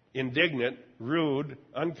 indignant, rude,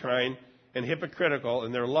 unkind, and hypocritical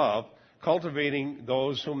in their love, cultivating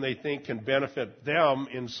those whom they think can benefit them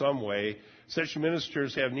in some way. Such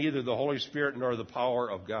ministers have neither the Holy Spirit nor the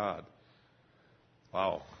power of God.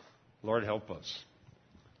 Wow. Lord, help us.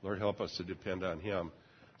 Lord, help us to depend on Him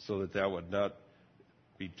so that would not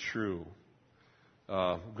be true.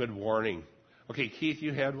 Good warning. Okay, Keith,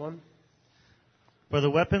 you had one? For the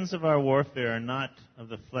weapons of our warfare are not of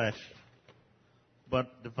the flesh,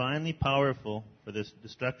 but divinely powerful for the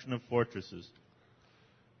destruction of fortresses.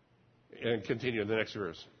 And continue the next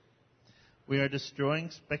verse. We are destroying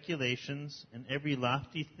speculations and every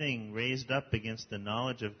lofty thing raised up against the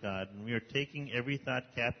knowledge of God, and we are taking every thought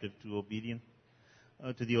captive to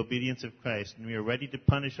the obedience of Christ, and we are ready to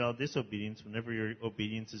punish all disobedience whenever your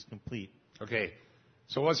obedience is complete. Okay,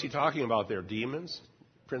 so what's he talking about there? Demons?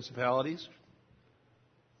 Principalities?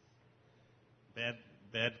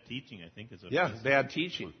 Bad teaching, I think, is what Yeah, it is. bad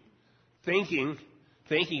teaching. Thinking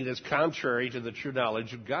that's contrary to the true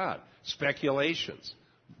knowledge of God. Speculations.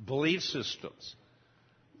 Belief systems.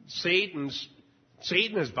 Satan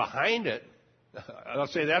is behind it. I'll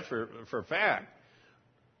say that for a fact.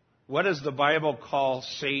 What does the Bible call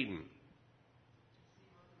Satan?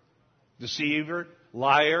 Deceiver,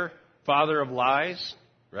 liar, father of lies,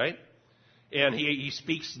 right? And he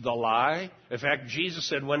speaks the lie. In fact, Jesus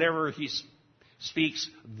said whenever he speaks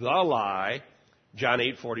the lie, John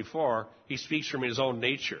 8:44, he speaks from his own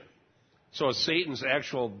nature. So it's Satan's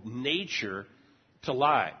actual nature to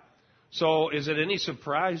lie. So is it any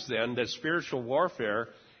surprise then that spiritual warfare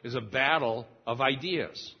is a battle of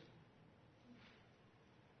ideas?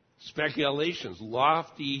 Speculations,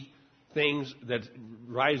 lofty things that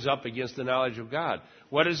rise up against the knowledge of God.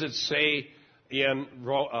 What does it say in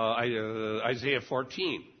Isaiah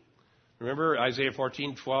 14? Remember Isaiah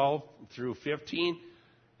 14:12 through 15?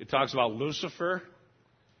 It talks about Lucifer,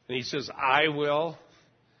 and he says, I will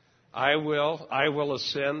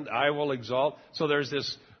ascend, I will exalt. So there's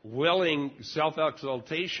this willing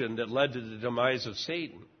self-exaltation that led to the demise of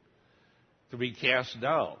Satan, to be cast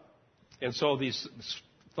down. And so these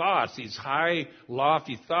thoughts, these high,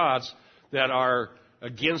 lofty thoughts that are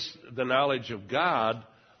against the knowledge of God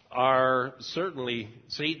are certainly,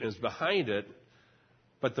 Satan is behind it,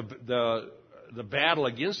 but the battle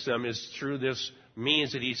against them is through this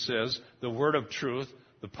means that he says, the word of truth,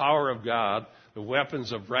 the power of God, the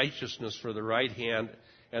weapons of righteousness for the right hand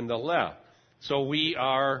and the left. So we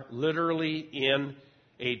are literally in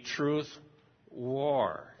a truth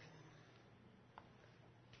war.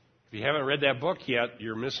 If you haven't read that book yet,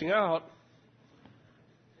 you're missing out.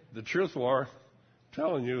 The Truth War, I'm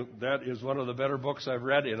telling you, that is one of the better books I've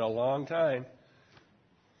read in a long time.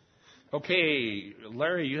 Okay,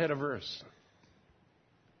 Larry, you had a verse.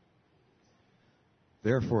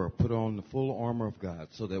 Therefore, put on the full armor of God,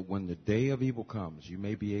 so that when the day of evil comes, you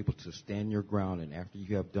may be able to stand your ground, and after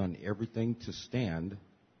you have done everything to stand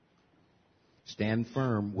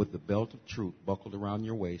firm with the belt of truth buckled around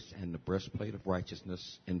your waist and the breastplate of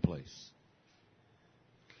righteousness in place.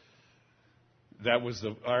 That was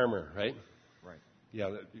the armor, right? Right.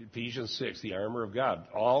 Yeah, Ephesians 6, the armor of God.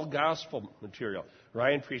 All gospel material.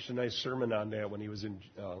 Ryan preached a nice sermon on that when he was in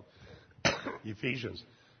Ephesians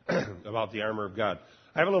about the armor of God.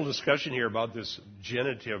 I have a little discussion here about this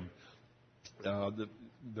genitive, the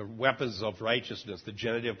weapons of righteousness, the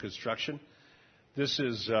genitive construction. This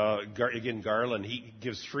is, again, Garland. He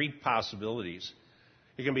gives three possibilities.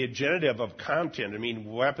 It can be a genitive of content. I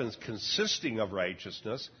mean, weapons consisting of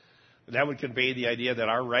righteousness. That would convey the idea that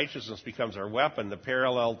our righteousness becomes our weapon. The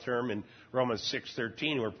parallel term in Romans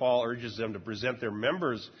 6:13, where Paul urges them to present their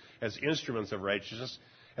members as instruments of righteousness,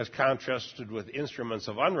 as contrasted with instruments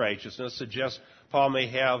of unrighteousness, suggests Paul may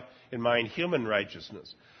have in mind human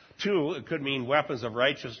righteousness. Two, it could mean weapons of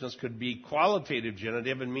righteousness could be qualitative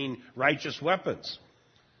genitive and mean righteous weapons.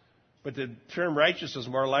 But the term righteousness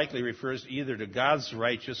more likely refers either to God's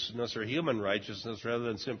righteousness or human righteousness rather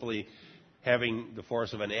than simply having the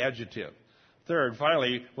force of an adjective. Third,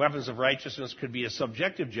 finally, weapons of righteousness could be a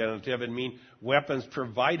subjective genitive and mean weapons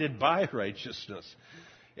provided by righteousness.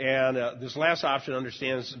 And this last option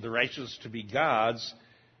understands the righteousness to be God's,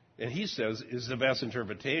 and he says is the best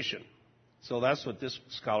interpretation. So that's what this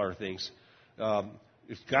scholar thinks.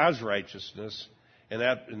 It's God's righteousness, and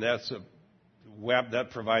that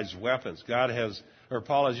provides weapons.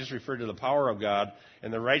 Paul has just referred to the power of God,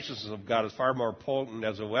 and the righteousness of God is far more potent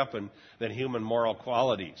as a weapon than human moral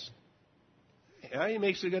qualities. Yeah, he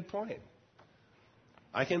makes a good point.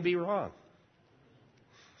 I can be wrong.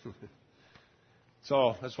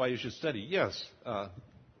 So that's why you should study. Yes.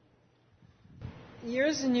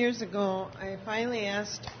 Years and years ago, I finally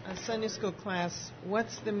asked a Sunday school class,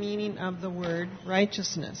 what's the meaning of the word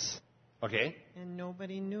righteousness? Okay. And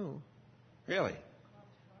nobody knew. Really?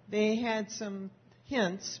 They had some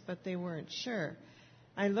hints, but they weren't sure.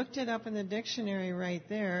 I looked it up in the dictionary right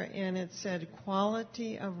there, and it said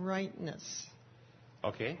quality of rightness.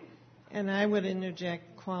 Okay. And I would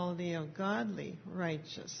interject quality of godly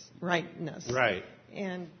rightness. Right.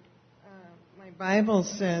 And my Bible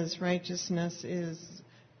says righteousness is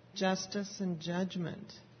justice and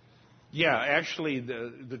judgment. Yeah, actually,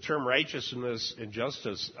 the term righteousness and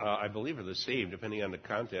justice, I believe, are the same, depending on the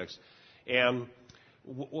context. And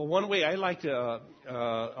one way I like to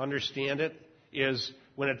understand it is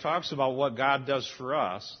when it talks about what God does for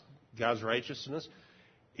us, God's righteousness,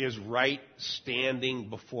 is right standing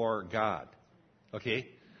before God. Okay?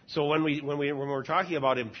 So when we're talking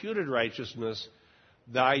about imputed righteousness,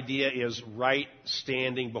 the idea is right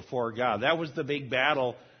standing before God. That was the big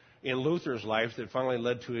battle in Luther's life that finally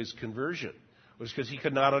led to his conversion, was because he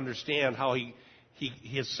could not understand how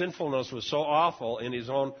his sinfulness was so awful in his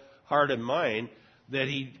own heart and mind that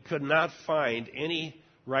he could not find any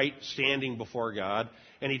right standing before God,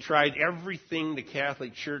 and he tried everything the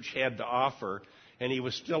Catholic Church had to offer, and he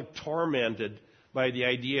was still tormented by the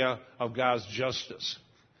idea of God's justice.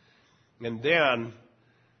 And then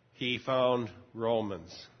he found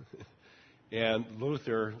Romans. And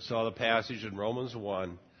Luther saw the passage in Romans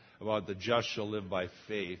 1 about the just shall live by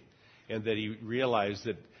faith, and that he realized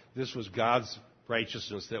that this was God's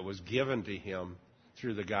righteousness that was given to him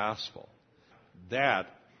through the gospel. That,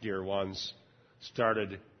 dear ones,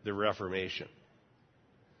 started the Reformation.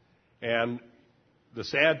 And the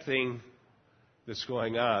sad thing that's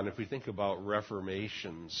going on, if we think about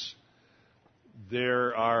reformations,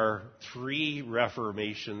 there are three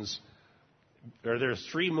reformations, or there's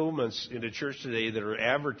three movements in the church today that are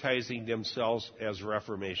advertising themselves as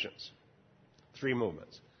reformations. Three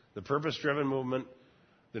movements. The purpose-driven movement,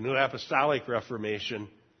 the New Apostolic Reformation,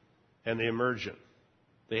 and the Emergent.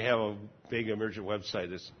 They have a big emergent website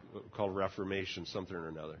that's called Reformation, something or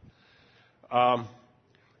another.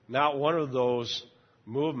 Not one of those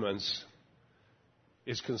movements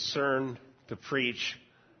is concerned to preach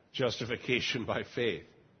justification by faith.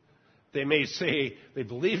 They may say they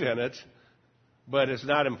believe in it, but it's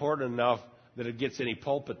not important enough that it gets any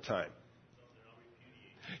pulpit time.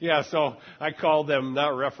 Yeah, so I call them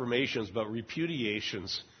not reformations, but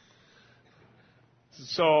repudiations.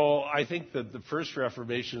 So I think that the first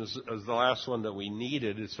Reformation is the last one that we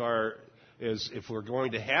needed. As far as if we're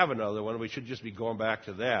going to have another one, we should just be going back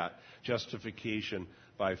to that, justification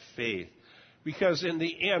by faith. Because in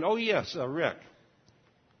the end, oh yes, Rick.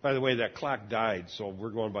 By the way, that clock died, so we're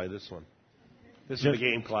going by this one. This is the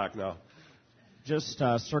game clock now. Just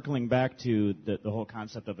circling back to the whole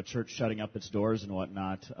concept of a church shutting up its doors and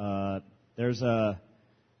whatnot, there's a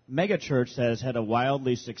mega church that has had a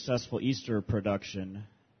wildly successful Easter production,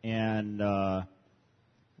 and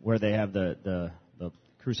where they have the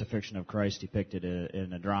crucifixion of Christ depicted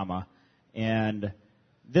in a drama. And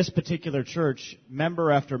this particular church,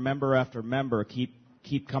 member after member after member,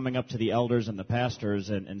 keep coming up to the elders and the pastors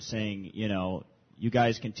and saying, you know, you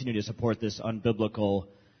guys continue to support this unbiblical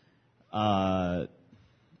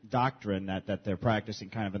doctrine that they're practicing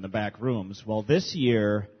kind of in the back rooms. Well, this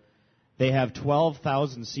year they have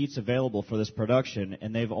 12,000 seats available for this production,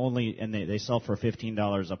 and they sell for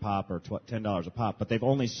 $15 a pop or $10 a pop, but they've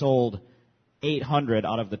only sold 800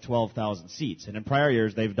 out of the 12,000 seats. And in prior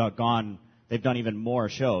years they've done even more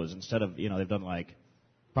shows. Instead of, they've done like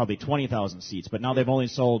probably 20,000 seats, but now they've only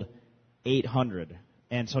sold 800.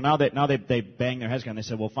 And so now they bang their heads together and they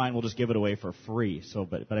said, well, fine, we'll just give it away for free. So,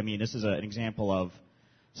 but I mean, this is an example of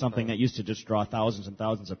something that used to just draw thousands and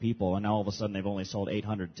thousands of people, and now all of a sudden they've only sold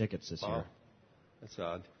 800 tickets this year. That's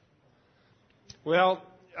odd. Well,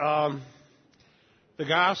 the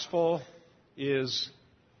gospel is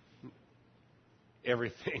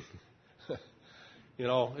everything.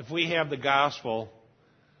 If we have the gospel,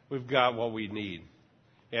 we've got what we need.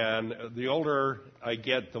 And the older I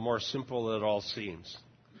get, the more simple it all seems.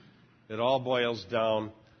 It all boils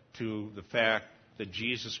down to the fact that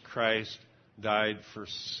Jesus Christ died for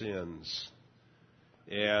sins.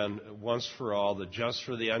 And once for all, the just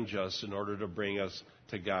for the unjust, in order to bring us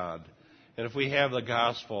to God. And if we have the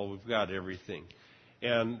gospel, we've got everything.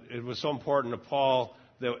 And it was so important to Paul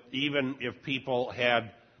that even if people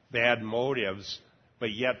had bad motives,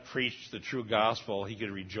 but yet preached the true gospel, he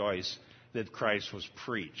could rejoice that Christ was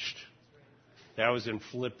preached. That was in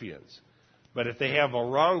Philippians. But if they have a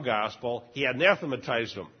wrong gospel, he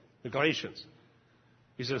anathematized them, the Galatians.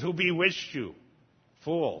 He says, who bewitched you?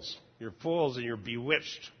 Fools. You're fools and you're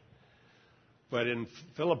bewitched. But in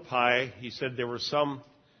Philippi, he said there were some,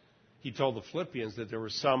 he told the Philippians that there were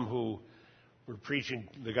some who were preaching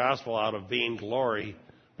the gospel out of vain glory,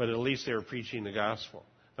 but at least they were preaching the gospel.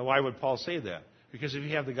 Now, why would Paul say that? Because if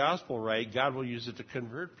you have the gospel right, God will use it to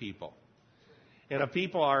convert people. And if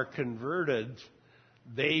people are converted,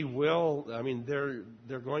 they will,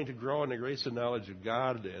 they're going to grow in the grace and knowledge of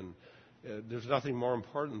God, and there's nothing more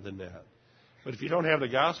important than that. But if you don't have the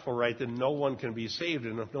gospel right, then no one can be saved.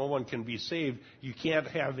 And if no one can be saved, you can't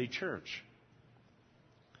have a church.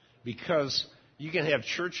 Because you can have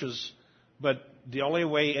churches, but the only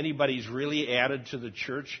way anybody's really added to the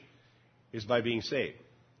church is by being saved.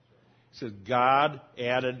 It says God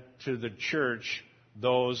added to the church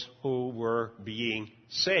those who were being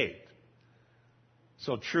saved.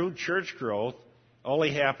 So true church growth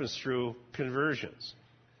only happens through conversions.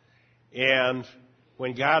 And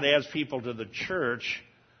when God adds people to the church,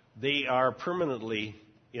 they are permanently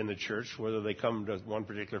in the church, whether they come to one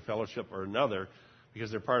particular fellowship or another, because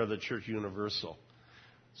they're part of the church universal.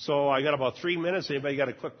 So I got about 3 minutes. Anybody got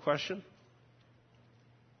a quick question?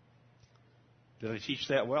 Did I teach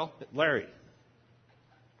that well? Larry.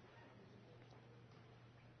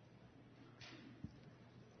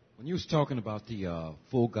 When you was talking about the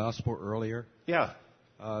full gospel earlier, yeah.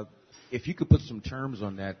 If you could put some terms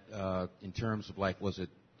on that, in terms of like, was it,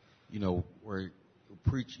 where you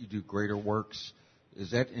preach, you do greater works?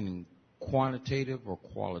 Is that in quantitative or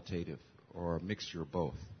qualitative, or a mixture of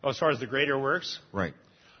both? Oh, as far as the greater works? Right.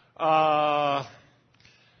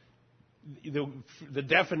 The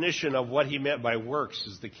definition of what he meant by works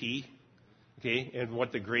is the key. Okay, and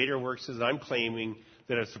what the greater works is, I'm claiming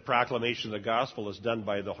that it's the proclamation of the gospel is done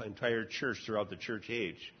by the entire church throughout the church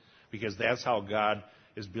age, because that's how God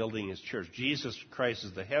is building his church. Jesus Christ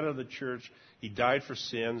is the head of the church. He died for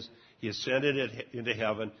sins. He ascended into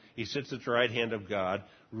heaven. He sits at the right hand of God,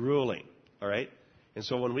 ruling. All right? And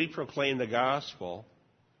so when we proclaim the gospel,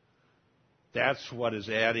 that's what is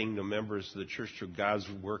adding the members of the church to God's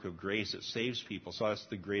work of grace. It saves people. So that's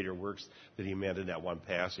the greater works that he meant in that one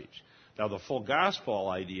passage. Now, the full gospel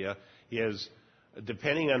idea is,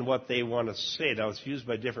 depending on what they want to say, now it's used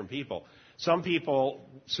by different people. Some people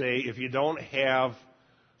say if you don't have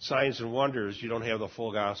signs and wonders, you don't have the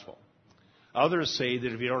full gospel. Others say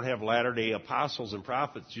that if you don't have Latter-day apostles and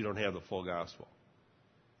prophets, you don't have the full gospel.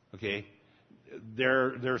 Okay?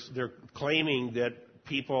 They're claiming that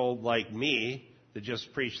people like me that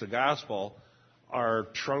just preach the gospel are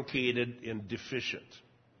truncated and deficient.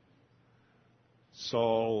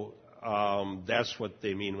 So that's what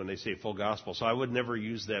they mean when they say full gospel. So I would never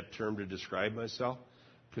use that term to describe myself,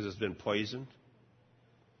 because it's been poisoned.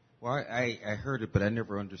 Well, I heard it, but I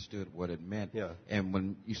never understood what it meant. Yeah. And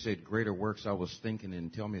when you said greater works, I was thinking,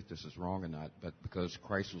 and tell me if this is wrong or not, but because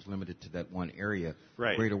Christ was limited to that one area,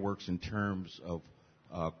 right. Greater works in terms of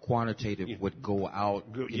quantitative would go out,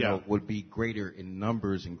 would be greater in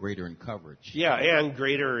numbers and greater in coverage. Yeah, and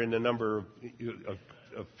greater in the number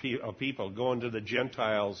of people. Going to the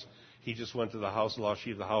Gentiles, he just went to the house of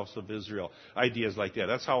Lashiv, the house of Israel. Ideas like that.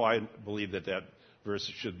 That's how I believe that verse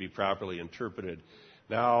should be properly interpreted.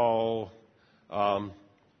 Now, that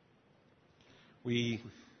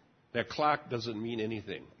clock doesn't mean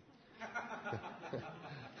anything.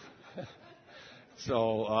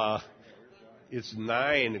 So, it's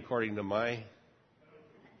 9 according to my...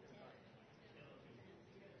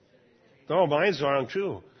 No, mine's wrong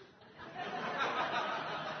too.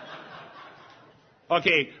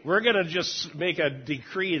 Okay, we're going to just make a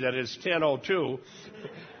decree that it's 10:02,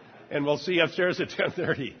 and we'll see you upstairs at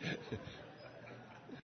 10:30.